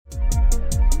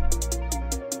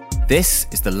This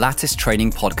is the Lattice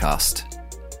Training Podcast,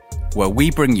 where we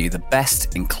bring you the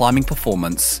best in climbing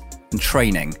performance and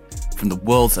training from the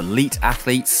world's elite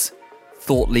athletes,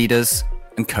 thought leaders,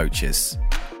 and coaches.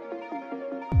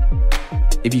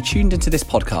 If you tuned into this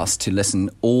podcast to listen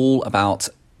all about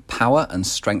power and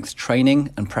strength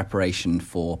training and preparation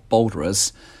for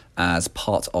boulderers as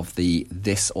part of the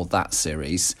This or That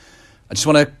series, I just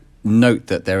want to note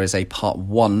that there is a part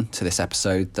 1 to this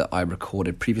episode that I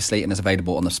recorded previously and is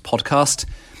available on this podcast,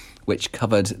 which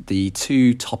covered the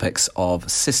 2 topics of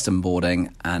system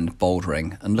boarding and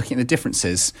bouldering and looking at the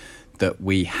differences that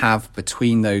we have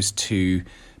between those 2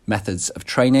 methods of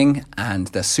training and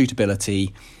their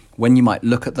suitability, when you might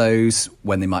look at those,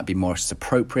 when they might be most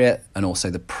appropriate, and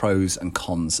also the pros and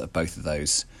cons of both of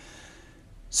those.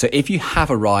 So if you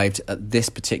have arrived at this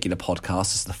particular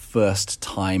podcast as the first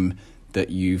time that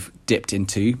you've dipped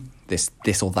into this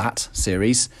or that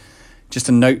series, just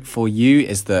a note for you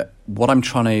is that what I'm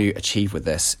trying to achieve with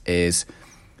this is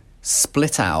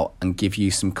split out and give you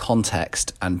some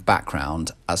context and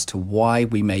background as to why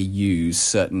we may use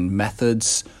certain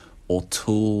methods or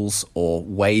tools or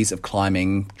ways of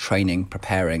climbing, training,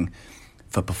 preparing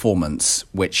for performance,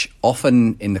 which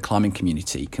often in the climbing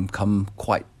community can become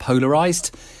quite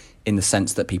polarized in the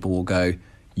sense that people will go,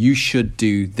 you should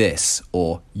do this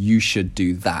or you should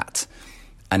do that.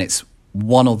 And it's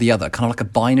one or the other, kind of like a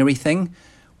binary thing.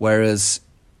 Whereas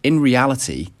in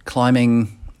reality,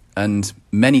 climbing and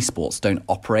many sports don't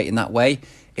operate in that way.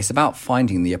 It's about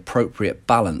finding the appropriate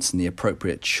balance and the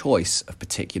appropriate choice of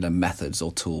particular methods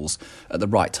or tools at the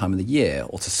right time of the year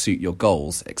or to suit your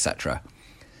goals, etc.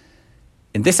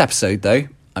 In this episode, though,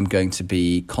 I'm going to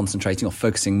be concentrating or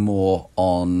focusing more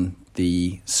on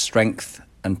the strength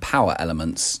and power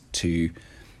elements to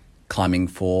climbing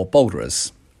for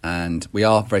boulderers. And we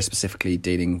are very specifically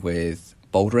dealing with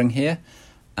bouldering here.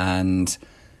 And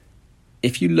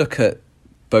if you look at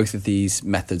both of these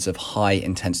methods of high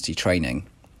intensity training,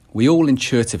 we all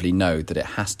intuitively know that it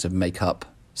has to make up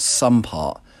some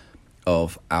part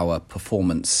of our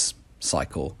performance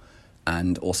cycle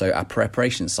and also our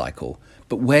preparation cycle.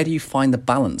 But where do you find the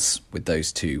balance with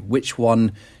those two? Which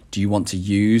one do you want to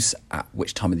use at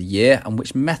which time of the year, and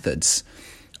which methods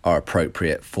are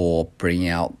appropriate for bringing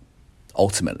out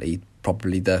ultimately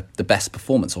probably the best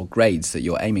performance or grades that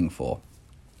you're aiming for?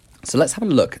 So let's have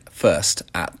a look first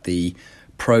at the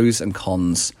pros and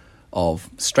cons of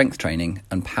strength training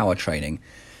and power training,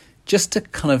 just to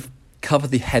kind of cover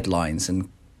the headlines and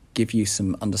give you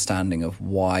some understanding of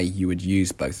why you would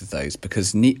use both of those,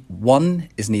 because one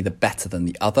is neither better than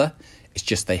the other, it's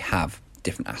just they have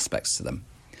different aspects to them.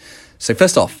 So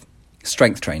first off,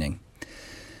 strength training.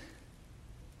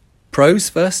 Pros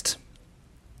first.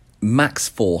 Max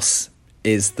force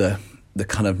is the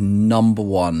kind of number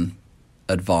one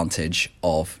advantage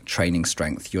of training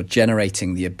strength. You're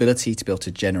generating the ability to be able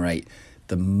to generate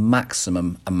the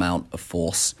maximum amount of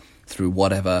force through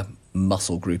whatever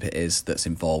muscle group it is that's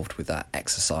involved with that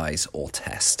exercise or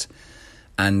test.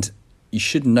 And you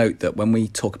should note that when we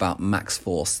talk about max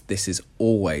force, this is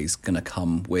always going to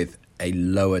come with a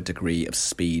lower degree of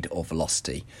speed or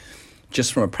velocity.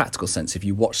 Just from a practical sense, if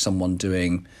you watch someone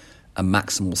doing a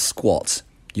maximal squat,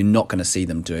 you're not going to see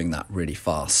them doing that really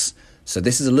fast. So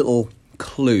this is a little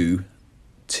clue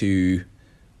to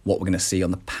what we're going to see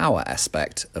on the power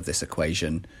aspect of this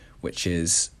equation, which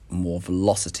is more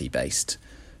velocity based.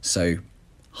 So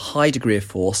high degree of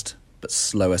force, but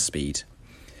slower speed.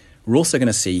 We're also going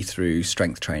to see through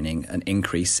strength training an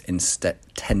increase in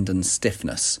tendon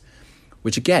stiffness,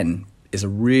 which again is a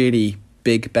really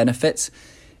big benefit.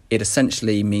 It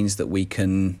essentially means that we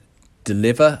can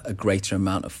deliver a greater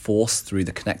amount of force through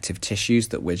the connective tissues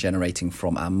that we're generating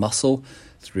from our muscle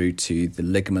through to the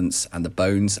ligaments and the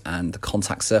bones and the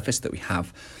contact surface that we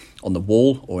have on the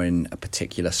wall or in a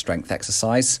particular strength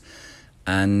exercise.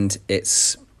 And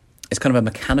it's kind of a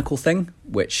mechanical thing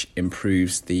which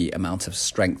improves the amount of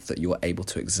strength that you're able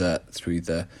to exert through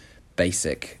the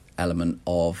basic element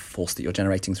of force that you're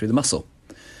generating through the muscle.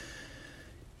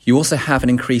 You also have an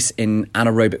increase in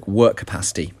anaerobic work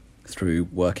capacity through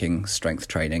working strength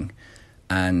training.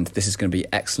 And this is going to be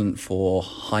excellent for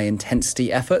high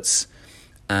intensity efforts.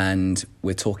 And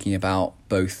we're talking about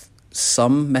both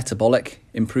some metabolic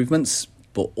improvements,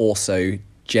 but also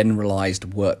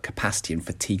generalized work capacity and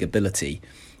fatigability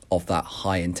of that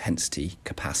high intensity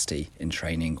capacity in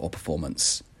training or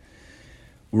performance.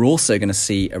 We're also going to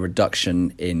see a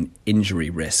reduction in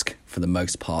injury risk for the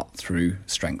most part through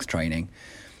strength training.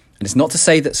 And it's not to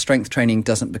say that strength training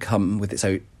doesn't become with its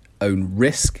own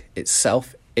risk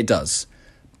itself. It does.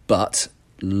 But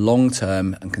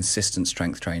long-term and consistent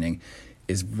strength training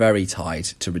is very tied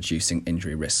to reducing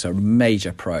injury risk. So a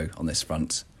major pro on this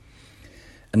front.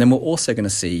 And then we're also going to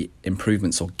see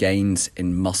improvements or gains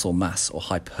in muscle mass or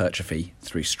hypertrophy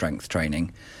through strength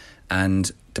training.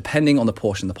 And depending on the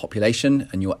portion of the population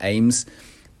and your aims,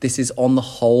 this is on the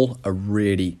whole a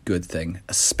really good thing,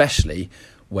 especially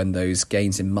when those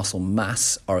gains in muscle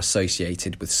mass are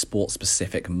associated with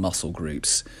sport-specific muscle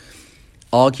groups.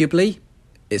 Arguably,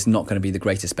 it's not going to be the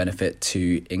greatest benefit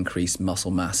to increase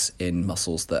muscle mass in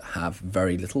muscles that have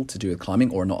very little to do with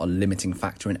climbing or are not a limiting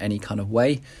factor in any kind of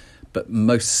way. But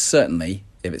most certainly,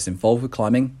 if it's involved with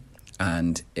climbing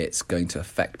and it's going to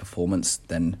affect performance,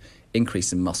 then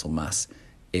increase in muscle mass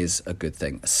is a good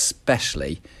thing,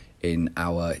 especially in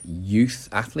our youth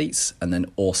athletes and then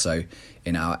also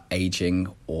in our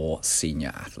aging or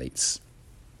senior athletes.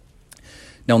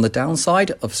 Now, on the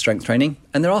downside of strength training,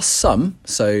 and there are some,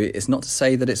 so it's not to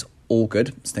say that it's all good,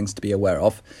 it's things to be aware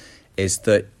of, is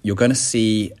that you're going to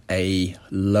see a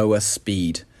lower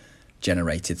speed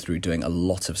generated through doing a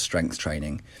lot of strength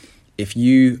training. If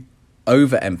you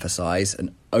overemphasize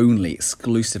and only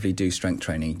exclusively do strength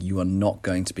training, you are not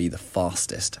going to be the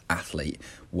fastest athlete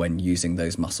when using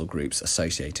those muscle groups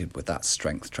associated with that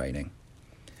strength training.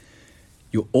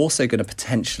 You're also going to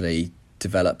potentially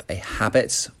develop a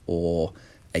habit or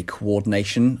a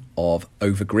coordination of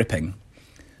over gripping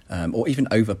or even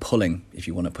over pulling, if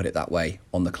you want to put it that way,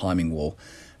 on the climbing wall.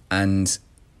 And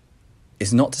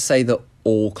it's not to say that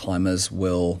all climbers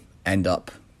will end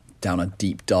up down a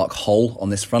deep, dark hole on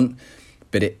this front,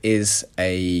 but it is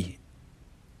a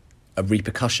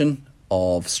repercussion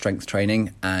of strength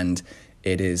training, and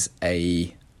it is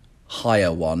a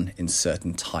higher one in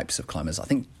certain types of climbers. I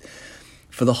think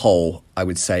for the whole, I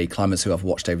would say climbers who I've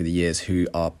watched over the years who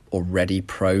are already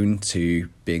prone to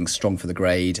being strong for the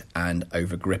grade and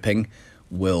over gripping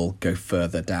will go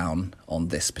further down on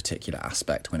this particular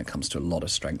aspect when it comes to a lot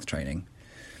of strength training.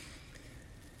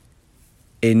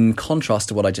 In contrast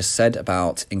to what I just said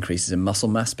about increases in muscle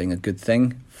mass being a good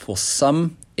thing, for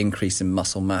some, increase in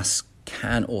muscle mass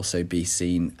can also be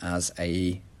seen as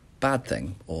a bad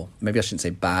thing, or maybe I shouldn't say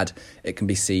bad, it can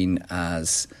be seen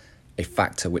as a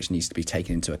factor which needs to be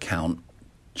taken into account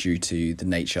due to the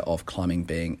nature of climbing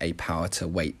being a power to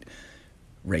weight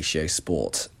ratio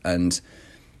sport. And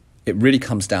it really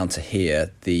comes down to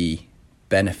here the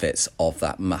benefits of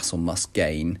that muscle mass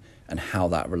gain and how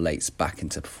that relates back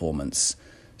into performance.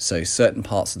 So certain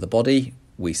parts of the body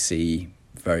we see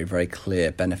very, very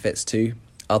clear benefits to,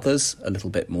 others a little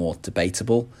bit more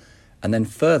debatable. And then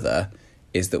further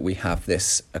is that we have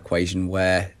this equation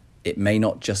where it may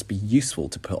not just be useful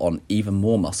to put on even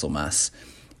more muscle mass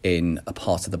in a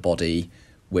part of the body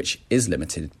which is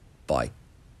limited by,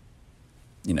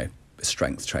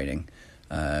 strength training.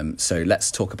 So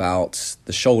let's talk about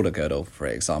the shoulder girdle, for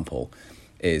example.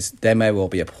 There may well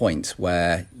be a point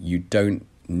where you don't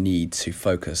need to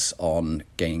focus on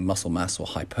gaining muscle mass or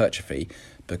hypertrophy,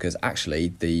 because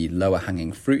actually the lower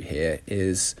hanging fruit here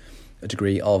is a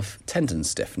degree of tendon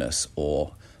stiffness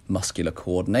or muscular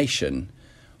coordination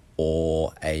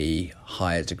or a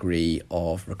higher degree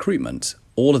of recruitment.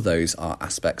 All of those are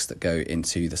aspects that go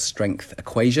into the strength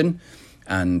equation,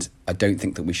 and I don't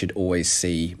think that we should always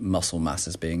see muscle mass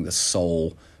as being the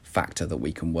sole factor that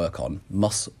we can work on.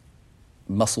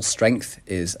 Muscle strength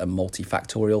is a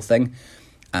multifactorial thing,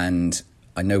 and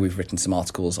I know we've written some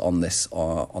articles on this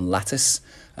on Lattice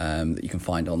that you can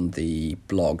find on the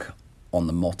blog on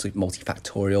the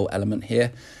multifactorial element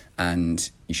here, and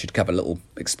you should have a little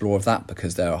explore of that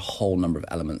because there are a whole number of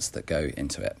elements that go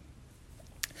into it.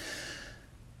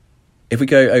 If we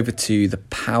go over to the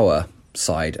power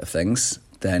side of things,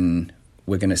 then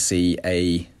we're going to see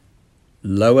a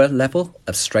lower level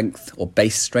of strength or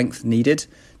base strength needed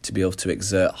to be able to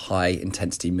exert high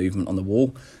intensity movement on the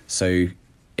wall. So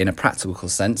in a practical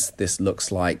sense, this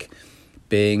looks like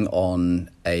being on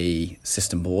a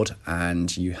system board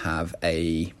and you have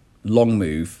a long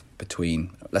move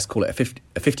between, let's call it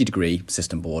a 50 degree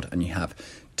system board, and you have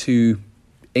two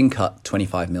in-cut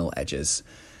 25mm edges,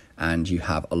 and you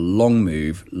have a long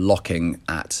move locking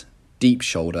at deep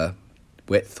shoulder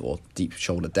width or deep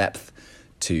shoulder depth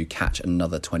to catch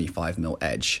another 25mm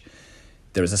edge.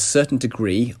 There is a certain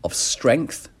degree of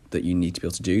strength that you need to be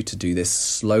able to do this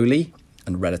slowly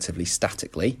and relatively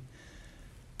statically,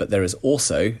 but there is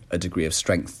also a degree of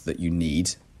strength that you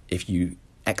need if you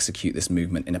execute this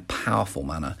movement in a powerful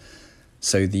manner.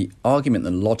 So the argument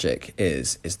and logic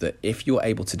is that if you're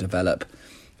able to develop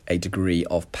a degree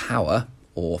of power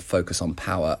or focus on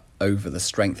power over the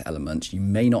strength element, you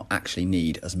may not actually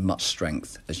need as much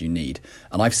strength as you need.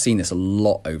 And I've seen this a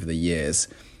lot over the years,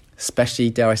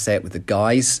 especially, dare I say it, with the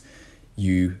guys.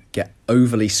 You get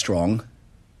overly strong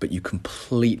but you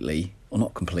completely, or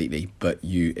not completely, but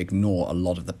you ignore a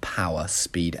lot of the power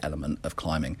speed element of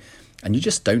climbing. And you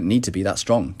just don't need to be that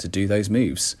strong to do those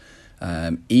moves,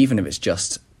 even if it's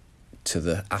just to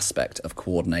the aspect of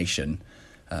coordination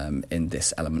in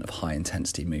this element of high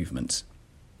intensity movement.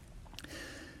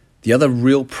 The other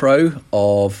real pro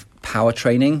of power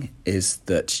training is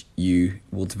that you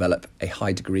will develop a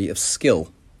high degree of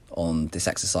skill on this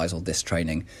exercise or this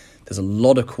training. There's a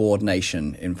lot of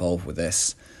coordination involved with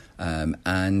this,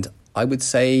 and I would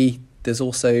say there's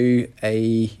also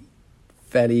a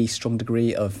fairly strong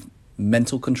degree of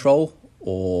mental control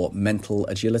or mental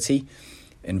agility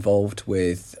involved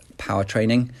with power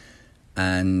training,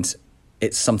 and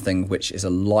it's something which is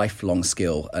a lifelong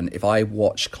skill. And if I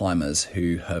watch climbers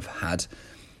who have had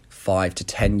 5 to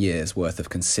 10 years worth of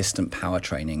consistent power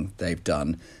training they've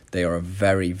done, they are a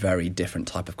very, very different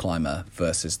type of climber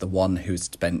versus the one who's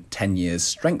spent 10 years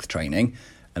strength training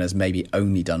and has maybe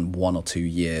only done 1 or 2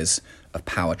 years of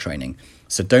power training.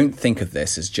 So don't think of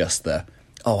this as just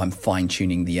I'm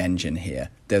fine-tuning the engine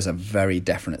here. There's a very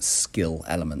definite skill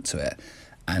element to it.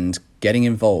 And getting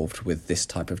involved with this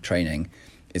type of training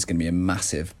is going to be a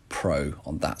massive pro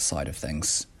on that side of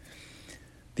things.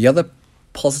 The other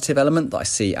positive element that I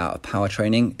see out of power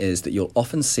training is that you'll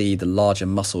often see the larger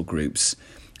muscle groups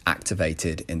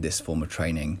activated in this form of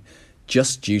training,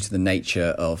 just due to the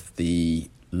nature of the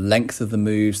length of the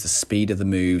moves, the speed of the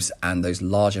moves, and those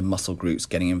larger muscle groups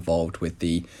getting involved with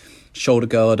the shoulder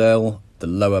girdle, the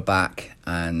lower back,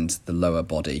 and the lower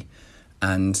body.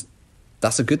 And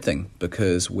that's a good thing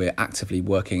because we're actively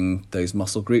working those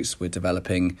muscle groups. We're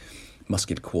developing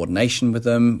muscular coordination with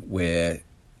them. We're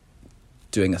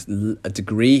doing a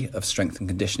degree of strength and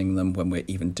conditioning them when we're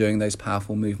even doing those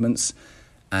powerful movements.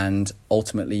 And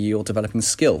ultimately, you're developing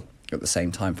skill at the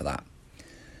same time for that.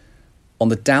 On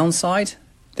the downside,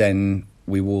 then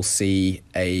we will see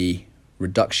a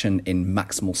reduction in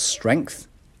maximal strength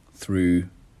through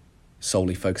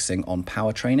solely focusing on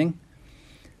power training.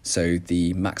 So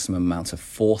the maximum amount of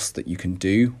force that you can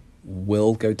do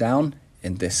will go down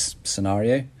in this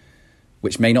scenario,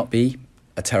 which may not be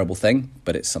a terrible thing,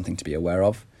 but it's something to be aware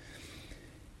of.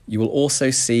 You will also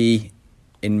see,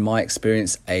 in my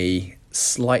experience, a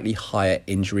slightly higher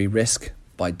injury risk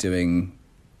by doing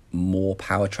more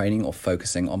power training or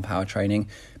focusing on power training,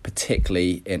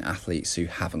 particularly in athletes who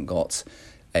haven't got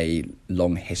a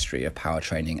long history of power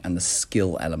training, and the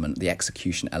skill element, the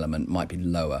execution element might be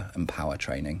lower in power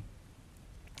training.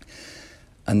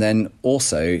 And then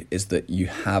also is that you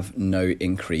have no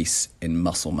increase in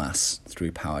muscle mass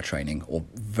through power training, or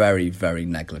very, very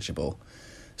negligible.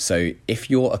 So if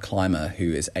you're a climber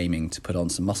who is aiming to put on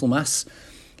some muscle mass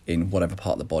in whatever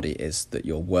part of the body is that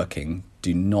you're working,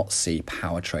 do not see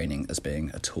power training as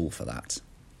being a tool for that.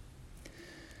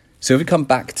 So if we come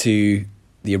back to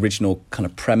the original kind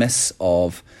of premise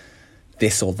of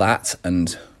this or that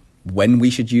and when we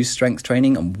should use strength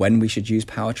training and when we should use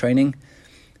power training,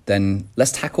 then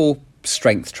let's tackle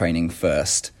strength training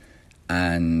first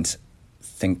and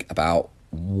think about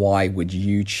why would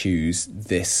you choose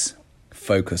this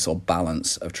focus or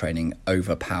balance of training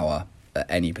over power at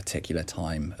any particular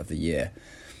time of the year.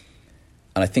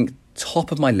 And I think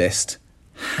top of my list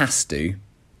has to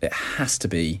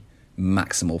be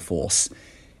maximal force.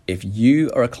 If you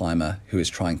are a climber who is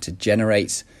trying to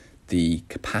generate the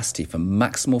capacity for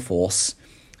maximal force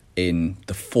in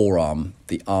the forearm,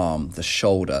 the arm, the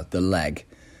shoulder, the leg,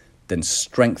 then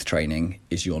strength training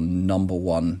is your number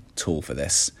one tool for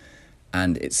this.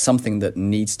 And it's something that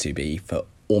needs to be, for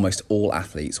almost all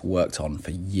athletes, worked on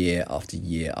for year after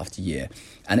year after year.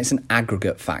 And it's an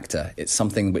aggregate factor. It's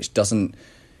something which doesn't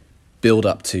build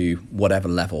up to whatever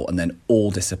level and then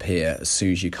all disappear as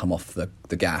soon as you come off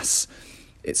the gas.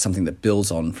 It's something that builds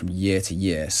on from year to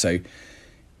year. So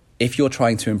if you're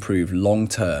trying to improve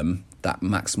long-term that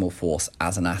maximal force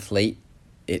as an athlete,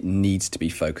 it needs to be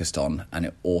focused on, and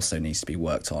it also needs to be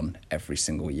worked on every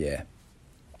single year.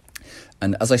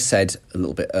 And as I said a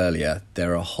little bit earlier,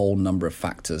 there are a whole number of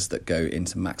factors that go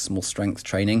into maximal strength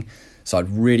training. So I'd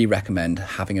really recommend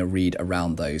having a read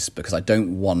around those, because I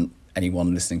don't want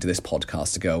anyone listening to this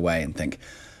podcast to go away and think,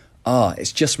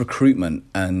 it's just recruitment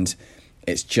and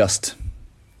it's just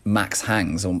max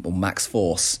hangs or max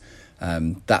force.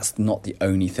 That's not the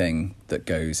only thing that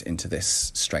goes into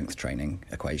this strength training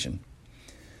equation.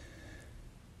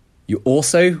 You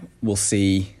also will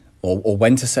see, or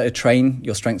when to train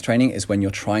your strength training is when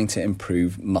you're trying to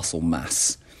improve muscle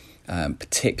mass,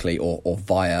 particularly or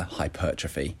via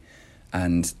hypertrophy.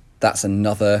 And that's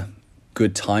another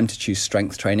good time to choose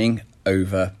strength training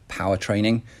over power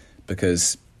training,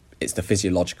 because it's the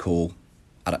physiological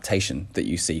adaptation that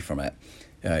you see from it.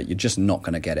 You're just not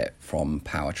going to get it from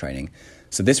power training.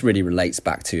 So this really relates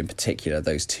back to, in particular,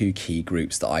 those two key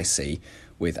groups that I see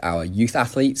with our youth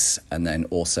athletes and then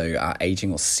also our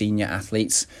aging or senior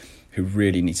athletes, who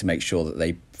really need to make sure that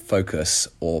they focus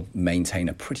or maintain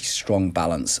a pretty strong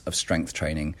balance of strength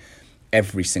training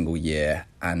every single year,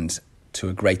 and to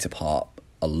a greater part,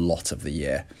 a lot of the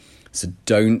year. So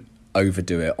don't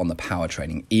overdo it on the power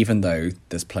training, even though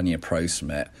there's plenty of pros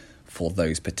from it for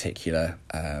those particular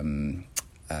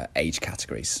age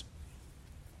categories.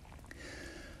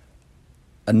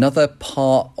 Another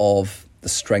part of the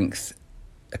strength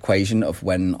equation of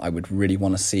when I would really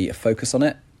want to see a focus on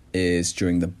it is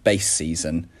during the base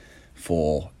season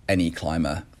for any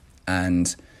climber.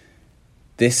 And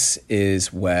this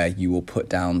is where you will put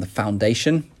down the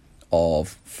foundation of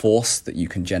force that you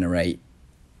can generate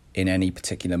in any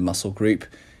particular muscle group.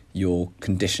 You'll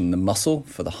condition the muscle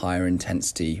for the higher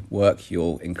intensity work.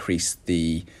 You'll increase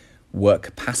the work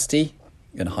capacity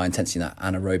in high intensity in that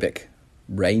anaerobic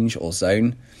range or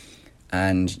zone.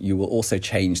 And you will also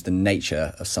change the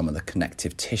nature of some of the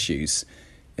connective tissues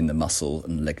in the muscle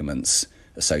and ligaments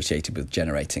associated with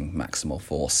generating maximal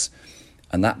force.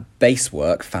 And that base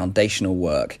work, foundational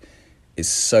work, is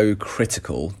so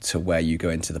critical to where you go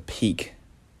into the peak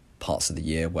parts of the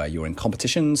year, where you're in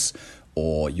competitions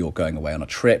or you're going away on a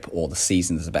trip, or the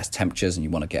season is the best temperatures and you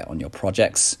want to get on your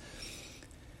projects.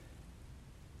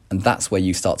 And that's where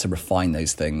you start to refine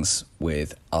those things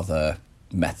with other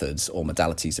methods or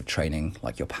modalities of training,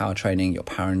 like your power training, your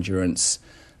power endurance,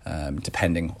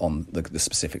 depending on the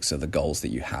specifics of the goals that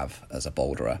you have as a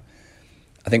boulderer.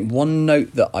 I think one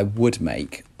note that I would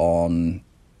make on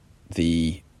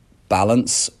the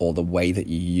balance or the way that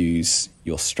you use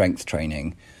your strength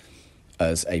training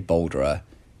as a boulderer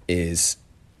is,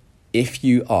 if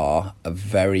you are a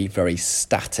very, very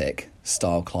static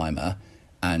style climber,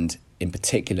 and in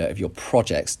particular if your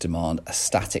projects demand a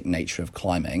static nature of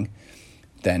climbing,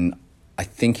 then I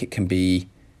think it can be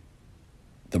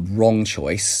the wrong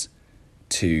choice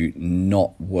to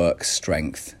not work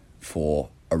strength for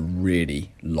a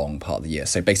really long part of the year.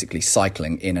 So basically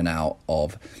cycling in and out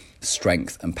of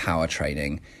strength and power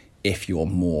training if you're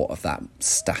more of that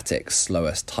static,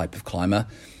 slowest type of climber.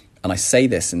 And I say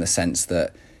this in the sense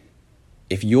that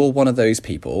if you're one of those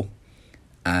people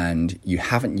and you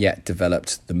haven't yet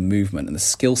developed the movement and the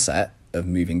skill set of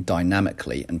moving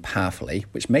dynamically and powerfully,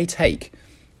 which may take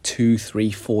 2,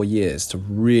 3, 4 years to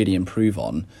really improve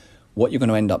on, what you're going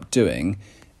to end up doing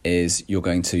is you're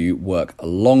going to work a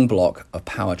long block of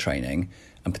power training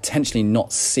and potentially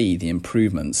not see the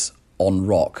improvements on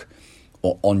rock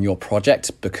or on your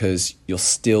project because you're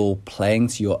still playing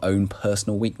to your own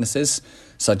personal weaknesses.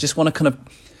 So I just want to kind of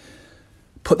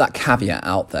put that caveat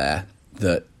out there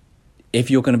that if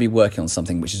you're going to be working on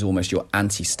something which is almost your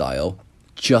anti-style,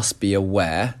 just be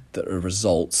aware that the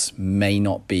results may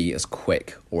not be as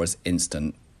quick or as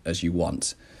instant as you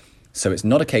want. So it's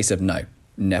not a case of no,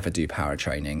 never do power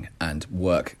training and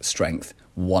work strength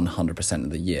 100%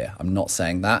 of the year. I'm not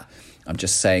saying that. I'm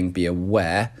just saying be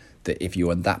aware that if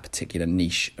you're in that particular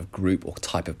niche of group or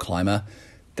type of climber,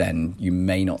 then you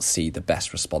may not see the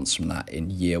best response from that in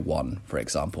year one, for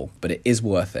example. But it is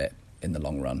worth it in the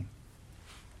long run.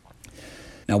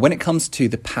 Now, when it comes to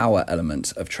the power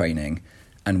element of training,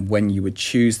 and when you would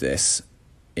choose this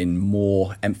in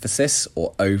more emphasis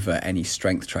or over any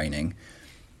strength training,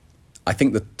 I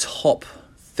think the top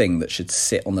thing that should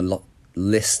sit on the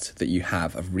list that you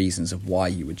have of reasons of why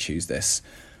you would choose this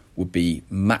would be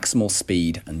maximal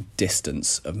speed and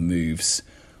distance of moves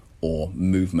or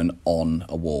movement on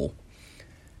a wall.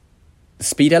 The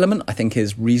speed element, I think,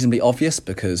 is reasonably obvious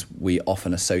because we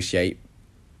often associate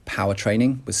power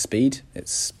training with speed.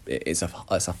 It's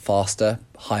a faster,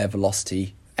 higher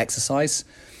velocity exercise.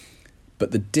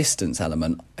 But the distance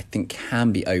element, I think,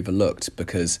 can be overlooked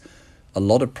because a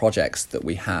lot of projects that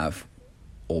we have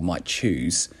or might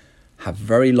choose have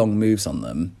very long moves on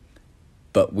them,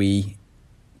 but we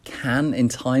can in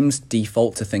times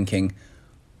default to thinking,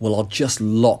 well, I'll just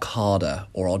lock harder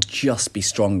or I'll just be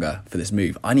stronger for this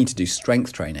move. I need to do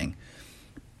strength training.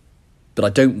 But I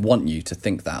don't want you to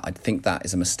think that. I think that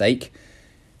is a mistake.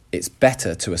 It's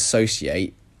better to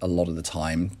associate a lot of the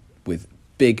time with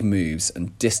big moves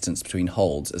and distance between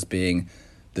holds as being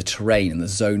the terrain and the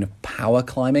zone of power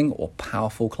climbing or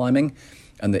powerful climbing.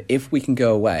 And that if we can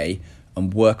go away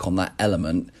and work on that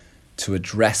element to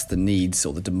address the needs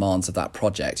or the demands of that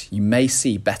project, you may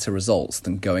see better results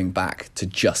than going back to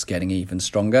just getting even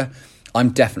stronger. I'm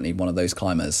definitely one of those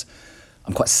climbers.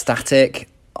 I'm quite static.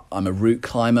 I'm a route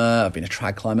climber. I've been a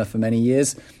trad climber for many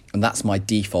years, and that's my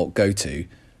default go-to.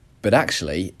 But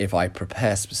actually, if I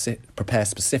prepare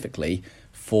specifically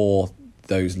for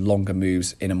those longer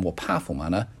moves in a more powerful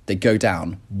manner, they go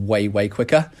down way, way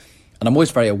quicker. And I'm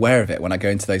always very aware of it when I go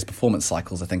into those performance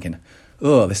cycles of thinking,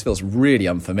 oh, this feels really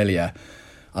unfamiliar.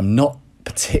 I'm not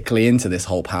particularly into this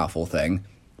whole powerful thing.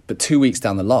 But 2 weeks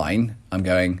down the line, I'm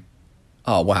going,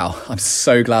 oh, wow, I'm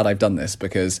so glad I've done this,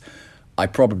 because I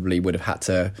probably would have had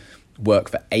to work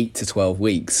for 8 to 12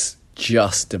 weeks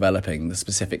just developing the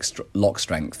specific lock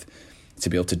strength to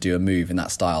be able to do a move in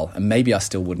that style. And maybe I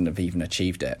still wouldn't have even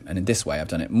achieved it. And in this way, I've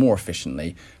done it more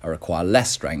efficiently. I require less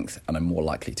strength and I'm more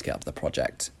likely to get up the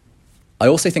project. I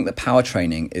also think that power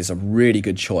training is a really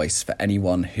good choice for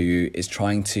anyone who is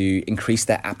trying to increase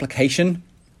their application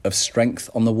of strength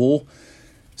on the wall.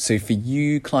 So for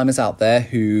you climbers out there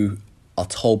who are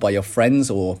told by your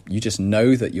friends, or you just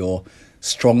know that you're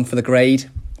strong for the grade,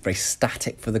 very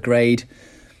static for the grade,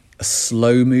 a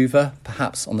slow mover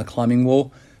perhaps on the climbing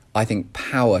wall, I think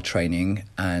power training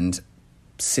and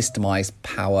systemized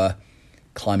power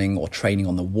climbing or training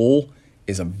on the wall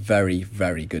is a very,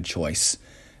 very good choice.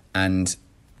 And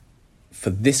for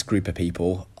this group of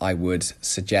people, I would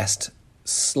suggest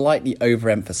slightly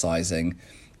overemphasizing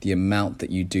the amount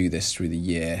that you do this through the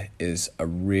year is a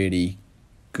really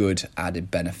good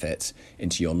added benefit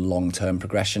into your long-term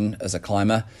progression as a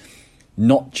climber,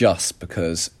 not just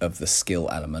because of the skill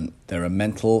element. There are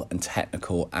mental and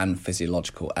technical and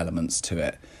physiological elements to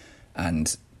it.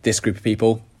 And this group of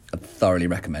people, I'd thoroughly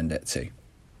recommend it too.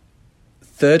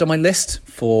 Third on my list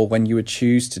for when you would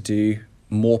choose to do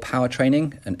more power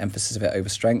training and emphasis of it over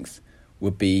strength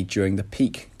would be during the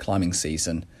peak climbing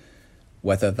season,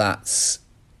 whether that's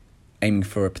aiming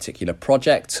for a particular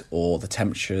project or the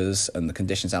temperatures and the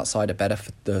conditions outside are better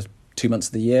for the 2 months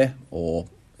of the year, or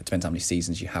it depends how many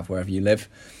seasons you have wherever you live,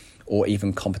 or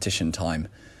even competition time.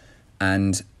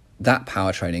 And that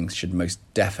power training should most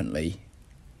definitely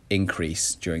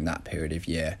increase during that period of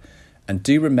year. And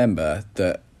do remember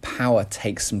that power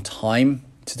takes some time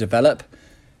to develop,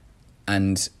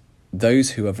 and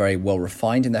those who are very well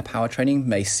refined in their power training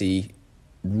may see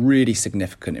really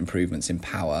significant improvements in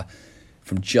power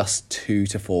from just 2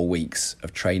 to 4 weeks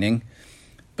of training.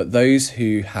 But those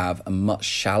who have a much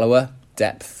shallower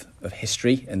depth of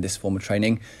history in this form of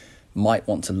training might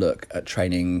want to look at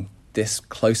training this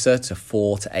closer to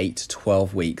 4 to 8 to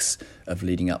 12 weeks of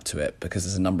leading up to it, because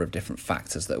there's a number of different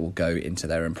factors that will go into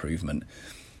their improvement.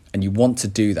 And you want to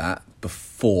do that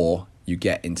before you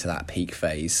get into that peak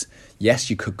phase. Yes,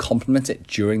 you could complement it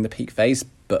during the peak phase,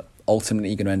 but ultimately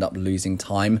you're going to end up losing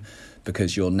time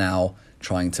because you're now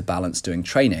trying to balance doing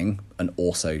training and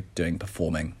also doing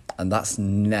performing. And that's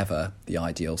never the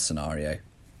ideal scenario.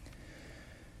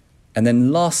 And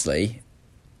then lastly,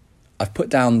 I've put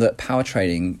down that power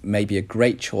training may be a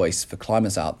great choice for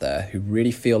climbers out there who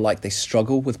really feel like they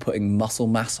struggle with putting muscle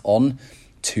mass on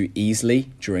too easily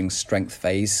during strength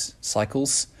phase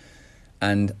cycles.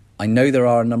 And I know there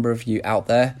are a number of you out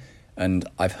there, and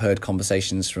I've heard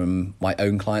conversations from my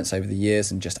own clients over the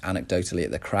years and just anecdotally at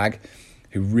the Crag,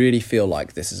 who really feel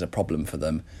like this is a problem for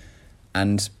them.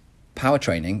 And power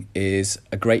training is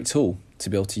a great tool to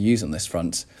be able to use on this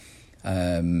front.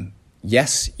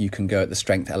 Yes, you can go at the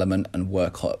strength element and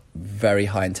work at very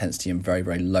high intensity and very,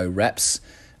 very low reps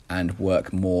and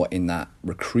work more in that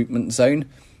recruitment zone,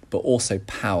 but also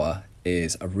power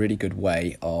is a really good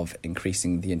way of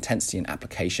increasing the intensity and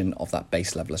application of that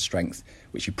base level of strength,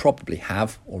 which you probably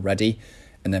have already,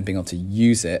 and then being able to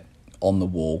use it on the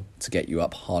wall to get you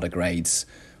up harder grades,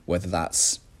 whether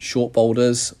that's short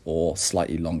boulders or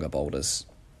slightly longer boulders.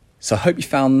 So I hope you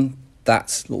found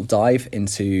that little dive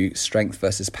into strength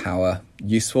versus power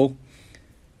useful.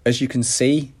 As you can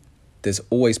see, there's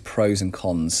always pros and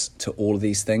cons to all of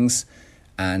these things,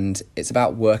 and it's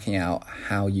about working out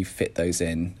how you fit those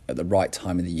in at the right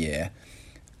time of the year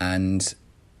and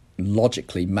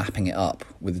logically mapping it up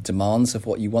with the demands of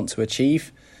what you want to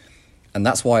achieve. And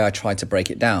that's why I tried to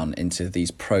break it down into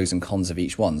these pros and cons of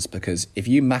each ones, because if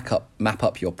you map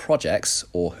up your projects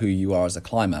or who you are as a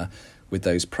climber with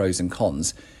those pros and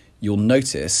cons, you'll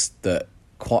notice that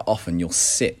quite often you'll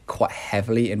sit quite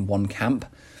heavily in one camp,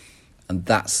 and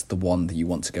that's the one that you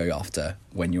want to go after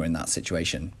when you're in that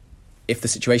situation. If the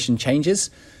situation changes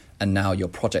and now your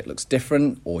project looks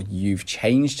different, or you've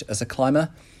changed as a climber,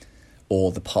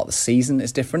 or the part of the season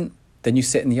is different, then you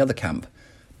sit in the other camp.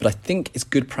 But I think it's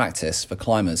good practice for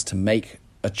climbers to make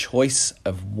a choice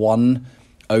of one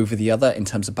over the other in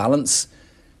terms of balance.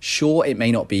 Sure, it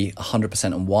may not be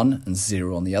 100% on one and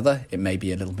 0 on the other. It may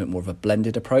be a little bit more of a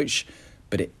blended approach,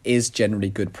 but it is generally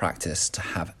good practice to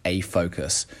have a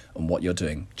focus on what you're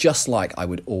doing. Just like I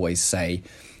would always say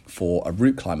for a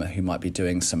route climber who might be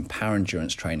doing some power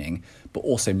endurance training, but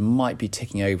also might be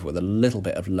ticking over with a little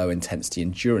bit of low intensity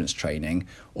endurance training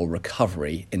or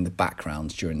recovery in the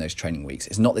background during those training weeks.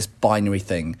 It's not this binary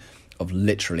thing of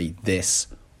literally this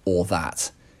or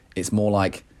that. It's more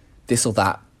like this or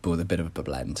that, but with a bit of a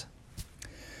blend.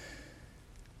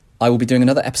 I will be doing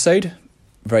another episode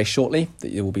very shortly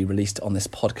that will be released on this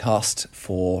podcast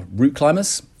for route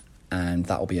climbers, and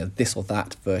that will be a this or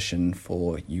that version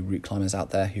for you route climbers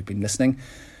out there who've been listening.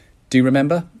 Do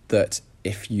remember that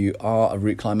if you are a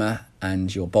route climber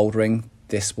and you're bouldering,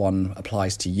 this one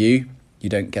applies to you. You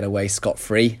don't get away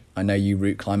scot-free. I know you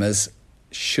route climbers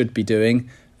should be doing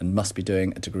and must be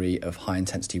doing a degree of high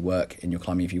intensity work in your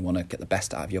climbing if you want to get the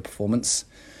best out of your performance.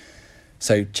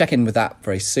 So check in with that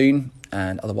very soon,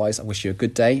 and otherwise I wish you a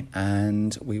good day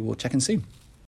and we will check in soon.